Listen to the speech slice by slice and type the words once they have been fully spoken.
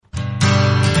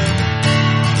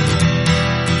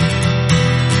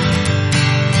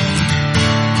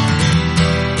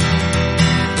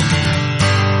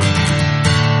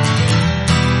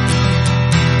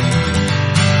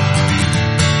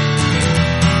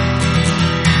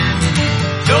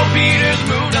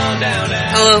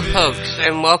Hello folks,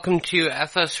 and welcome to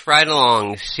FS Ride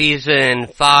Along, Season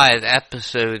 5,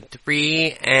 Episode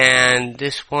 3, and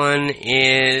this one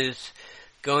is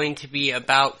going to be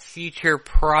about future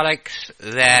products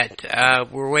that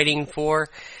we're waiting for,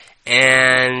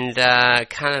 and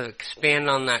kind of expand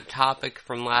on that topic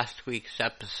from last week's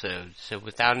episode. So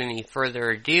without any further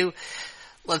ado,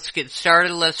 let's get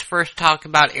started. Let's first talk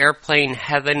about Airplane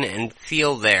Heaven and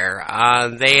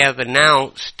FeelThere. They have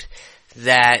announced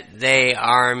that they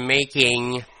are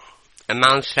making,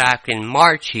 announced back in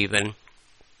March even,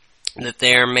 that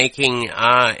they are making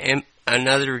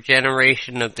another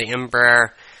generation of the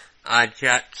Embraer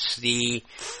jets, the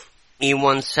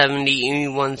E170,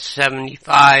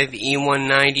 E175,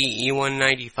 E190,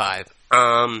 E195.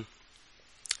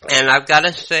 And I've got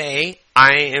to say,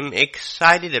 I am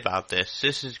excited about this.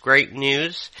 This is great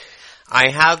news. I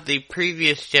have the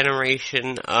previous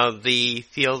generation of the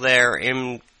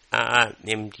FeelThere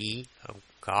MD, oh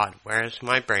god, where is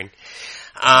my brain?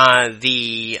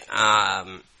 The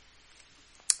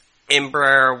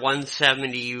Embraer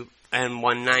 170 and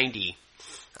 190.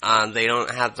 They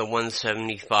don't have the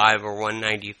 175 or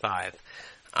 195.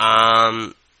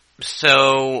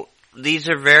 So these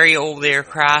are very old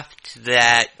aircraft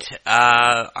that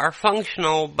are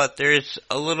functional, but there's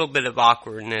a little bit of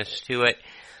awkwardness to it.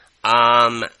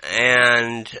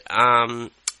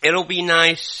 It'll be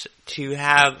nice to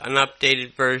have an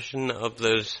updated version of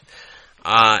those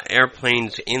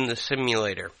airplanes in the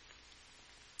simulator.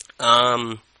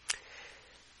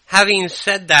 Having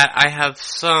said that, I have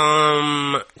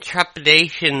some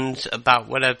trepidations about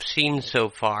what I've seen so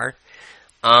far.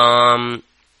 I'm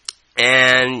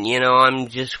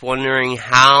just wondering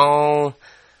how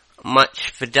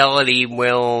much fidelity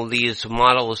will these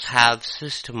models have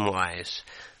system-wise.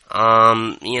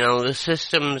 The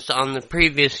systems on the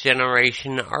previous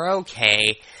generation are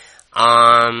okay.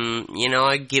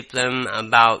 I'd give them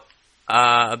about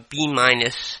a B-,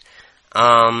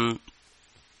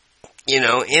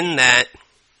 in that,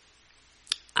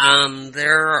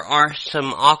 there are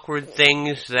some awkward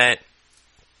things that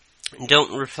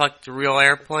don't reflect the real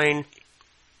airplane,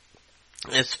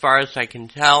 as far as I can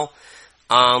tell.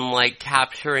 Like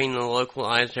capturing the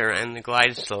localizer and the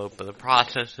glide slope, but the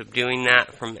process of doing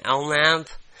that from LNAV,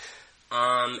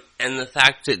 and the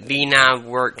fact that VNAV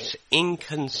works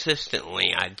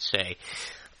inconsistently, I'd say.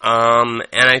 And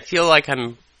I feel like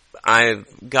I've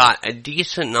got a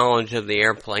decent knowledge of the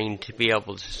airplane to be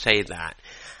able to say that.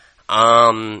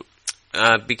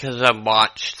 Because I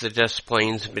watched the Just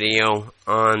Planes video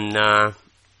on,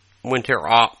 Winter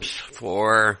Ops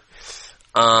for,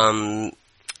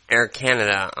 Air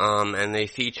Canada, and they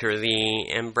feature the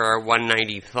Embraer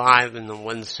 195 and the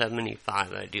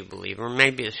 175, I do believe, or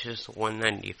maybe it's just the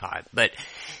 195, but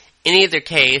in either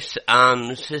case,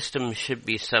 the system should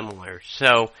be similar.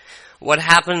 So, what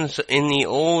happens in the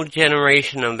old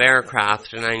generation of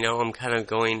aircraft, and I know I'm kind of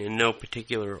going in no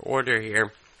particular order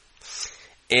here,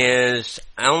 is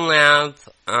LNAV,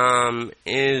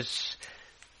 is,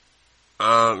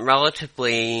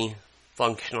 relatively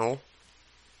functional.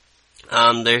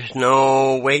 There's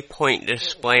no waypoint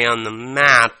display on the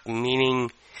map,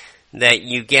 meaning that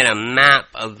you get a map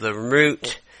of the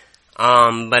route,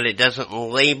 but it doesn't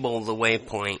label the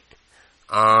waypoint,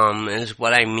 is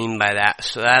what I mean by that.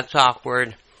 So that's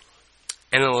awkward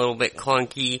and a little bit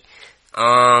clunky.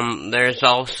 There's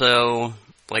also,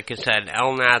 like I said,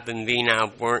 LNAV and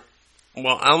VNAV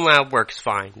LNAV works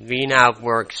fine. VNAV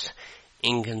works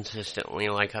inconsistently,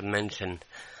 like I mentioned.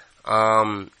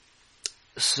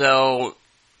 So,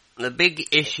 the big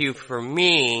issue for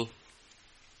me,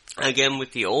 again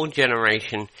with the old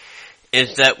generation,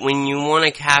 is that when you want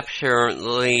to capture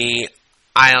the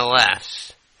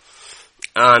ILS,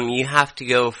 you have to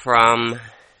go from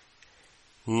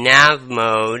nav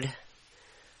mode,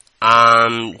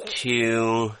 from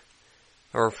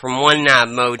one nav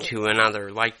mode to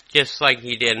another, just like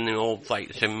you did in the old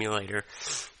flight simulator,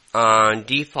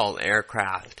 default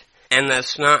aircraft. And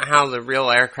that's not how the real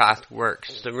aircraft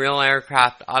works. The real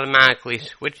aircraft automatically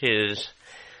switches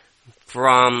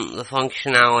from the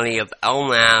functionality of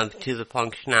LNAV to the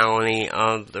functionality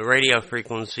of the radio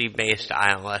frequency-based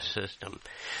ILS system.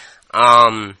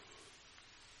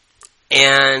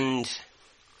 And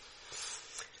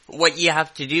what you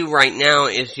have to do right now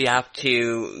is you have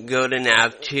to go to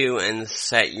nav2 and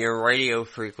set your radio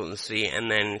frequency and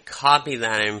then copy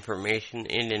that information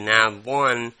into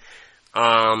nav1,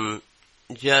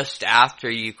 just after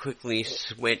you quickly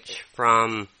switch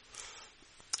from,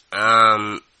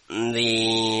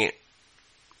 the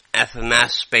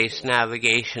FMS-based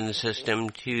navigation system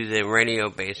to the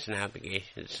radio-based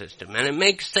navigation system. And it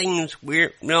makes things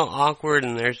weird, real awkward,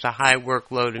 and there's a high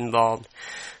workload involved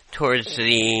towards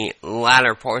the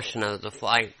latter portion of the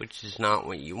flight, which is not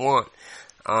what you want,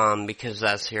 because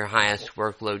that's your highest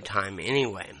workload time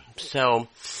anyway. So,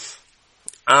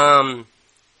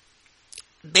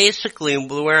 basically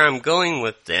where I'm going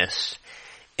with this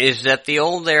is that the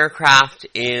old aircraft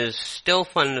is still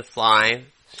fun to fly,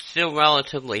 still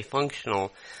relatively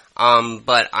functional,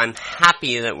 but I'm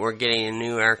happy that we're getting a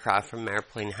new aircraft from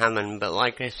Airplane Heaven, but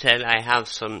like I said, I have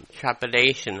some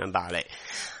trepidation about it.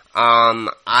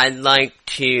 I'd like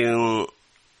to,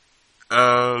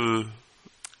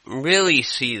 really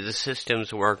see the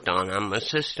systems worked on. I'm a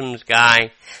systems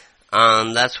guy.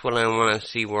 That's what I want to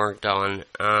see worked on.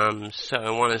 So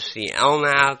I want to see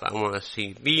LNAV, I want to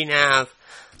see VNAV,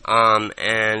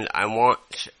 and I want,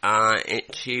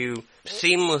 it to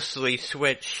seamlessly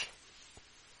switch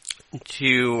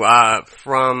to,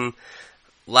 from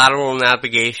lateral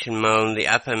navigation mode, the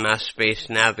FMS-based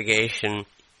navigation,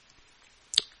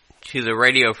 to the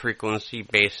radio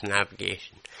frequency-based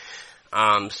navigation.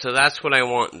 So that's what I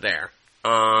want there.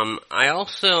 I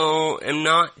also am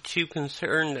not too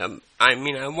concerned. I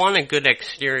want a good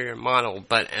exterior model,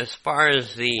 but as far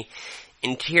as the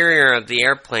interior of the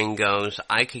airplane goes,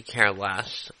 I could care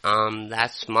less.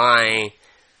 That's what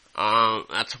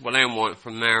I want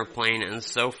from the airplane, and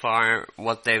so far,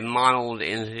 what they've modeled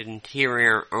is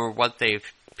interior, or what they've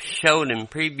showed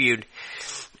and previewed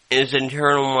is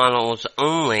internal models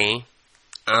only,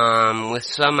 with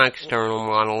some external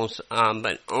models,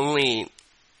 but only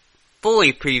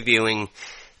fully previewing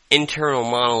internal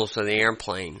models of the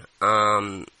airplane.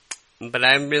 But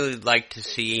I'd really like to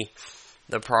see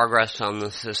the progress on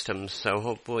the system, so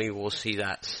hopefully we'll see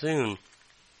that soon.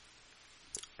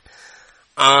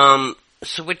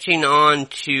 Switching on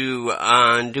to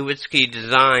Duitsky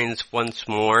Designs once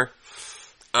more.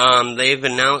 They've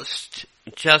announced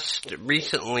just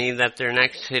recently that their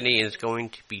next city is going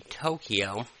to be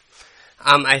Tokyo.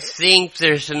 I think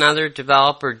there's another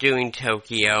developer doing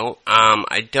Tokyo.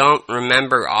 I don't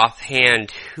remember offhand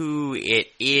who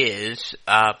it is,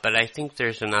 but I think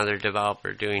there's another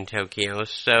developer doing Tokyo.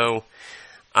 So,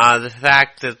 the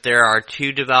fact that there are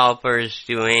two developers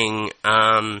doing,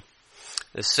 the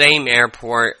same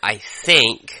airport, I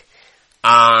think,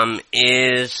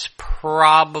 is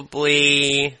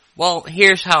probably, well,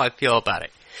 here's how I feel about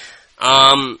it.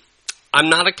 I'm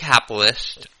not a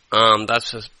capitalist.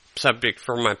 That's a subject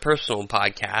for my personal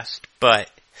podcast, but,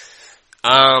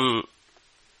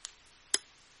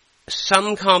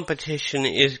 some competition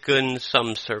is good in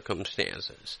some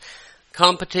circumstances.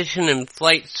 Competition in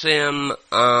flight sim,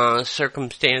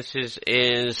 circumstances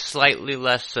is slightly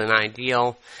less than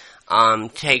ideal.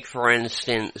 Take, for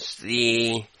instance,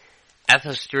 the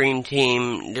FS Dream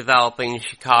Team developing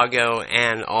Chicago,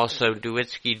 and also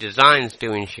Duitsky Designs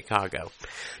doing Chicago.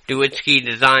 Duitsky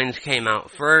Designs came out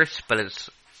first, but it's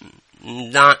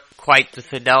not quite the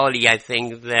fidelity, I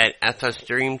think, that FS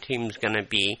Dream Team's gonna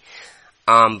be.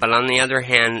 But on the other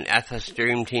hand, FS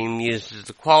Dream Team uses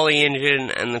the Quali engine,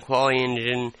 and the Quali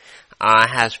engine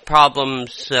has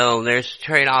problems, so there's a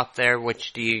trade-off there.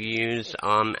 Which do you use?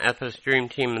 FS Dream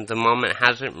Team at the moment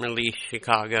hasn't released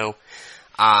Chicago,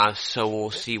 so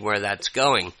we'll see where that's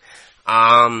going.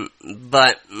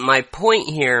 But my point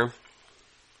here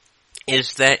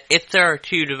is that if there are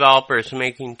two developers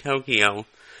making Tokyo,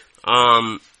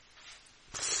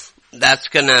 that's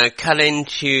gonna cut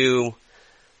into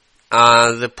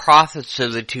the profits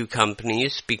of the two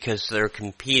companies because they're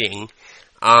competing.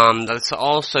 That's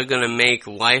also gonna make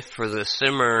life for the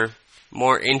simmer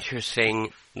more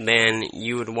interesting than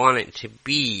you would want it to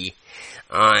be,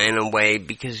 in a way,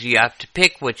 because you have to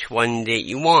pick which one that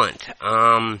you want.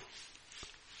 And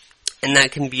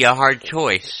that can be a hard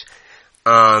choice,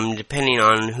 depending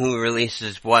on who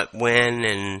releases what when,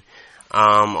 and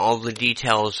all the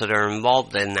details that are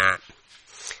involved in that.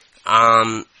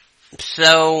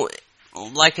 So,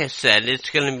 like I said, it's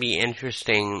going to be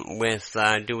interesting with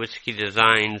Duitsky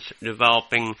Designs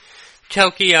developing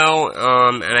Tokyo,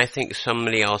 and I think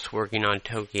somebody else working on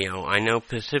Tokyo. I know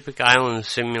Pacific Island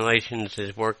Simulations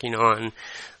is working on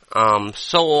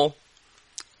Seoul,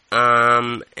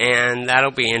 and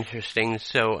that'll be interesting.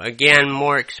 So, again,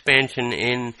 more expansion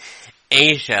in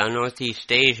Asia, Northeast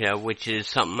Asia, which is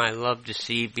something I love to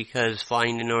see because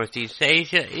flying to Northeast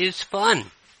Asia is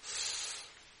fun.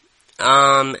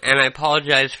 And I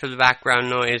apologize for the background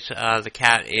noise. The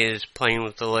cat is playing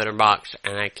with the litter box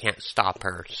and I can't stop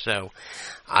her. So,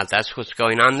 that's what's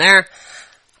going on there.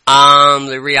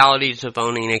 The realities of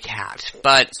owning a cat.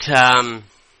 But,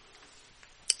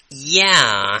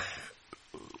 yeah,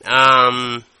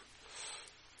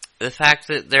 the fact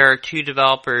that there are two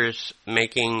developers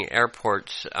making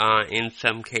airports, in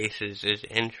some cases is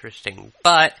interesting.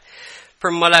 But,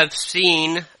 from what I've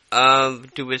seen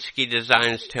of Dewitsky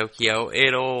Designs Tokyo,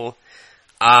 it'll,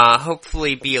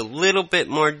 hopefully be a little bit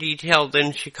more detailed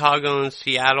than Chicago and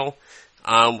Seattle.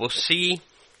 We'll see.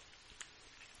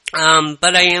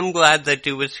 But I am glad that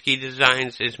Dewitsky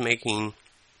Designs is making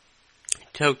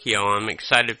Tokyo. I'm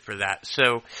excited for that.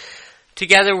 So,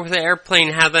 together with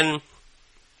Airplane Heaven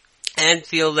and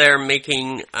FeelThere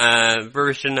making a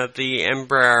version of the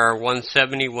Embraer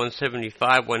 170,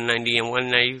 175, 190, and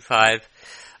 195,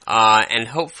 and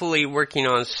hopefully working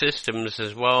on systems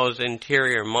as well as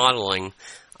interior modeling,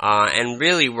 and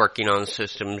really working on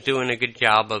systems, doing a good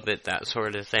job of it, that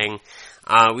sort of thing.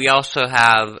 We also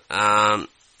have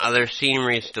other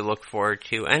sceneries to look forward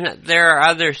to, and there are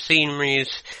other sceneries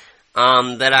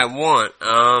that I want.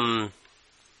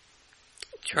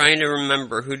 Trying to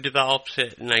remember who develops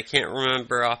it, and I can't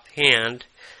remember offhand,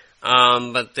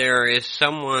 but there is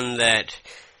someone that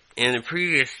in the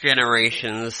previous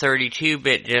generation, the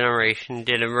 32-bit generation,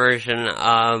 did a version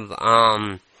of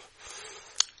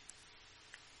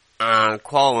Kuala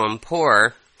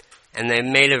Lumpur, and they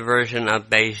made a version of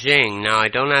Beijing. Now, I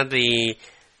don't have the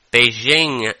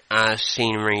Beijing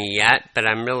scenery yet, but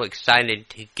I'm real excited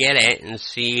to get it and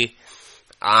see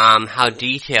how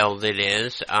detailed it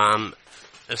is.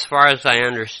 As far as I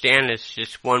understand, it's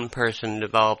just one person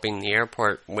developing the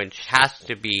airport, which has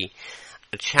to be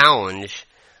a challenge.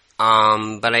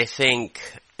 But I think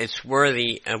it's a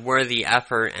worthy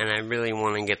effort, and I really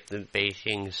want to get the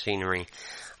Beijing scenery.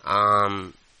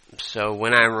 So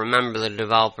when I remember the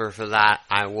developer for that,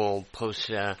 I will post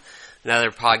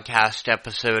another podcast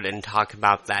episode and talk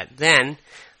about that then.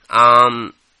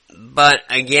 But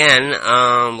again,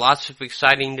 lots of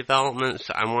exciting developments.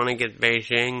 I want to get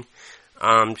Beijing.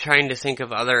 Trying to think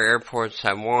of other airports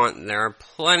I want. There are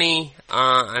plenty.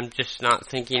 I'm just not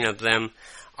thinking of them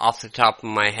off the top of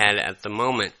my head at the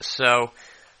moment. So,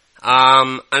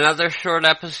 another short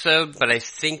episode, but I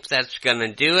think that's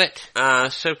gonna do it.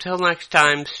 So till next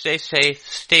time, stay safe,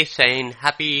 stay sane,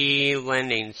 happy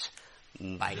landings.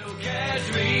 Bye. So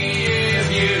catch me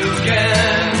if you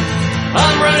can.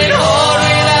 I'm running hard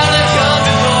without a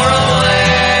compass or a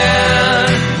plan.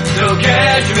 So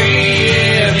catch me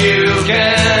if you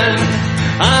can.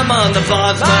 I'm on the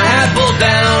box, my hat pulled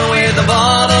down with a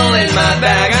bottle in my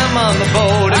bag. I'm on the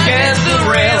boat against the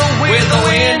rail with the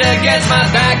wind against my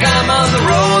back. I'm on the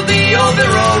road, the open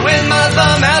road with my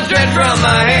thumb outstretched from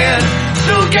my hand.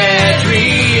 So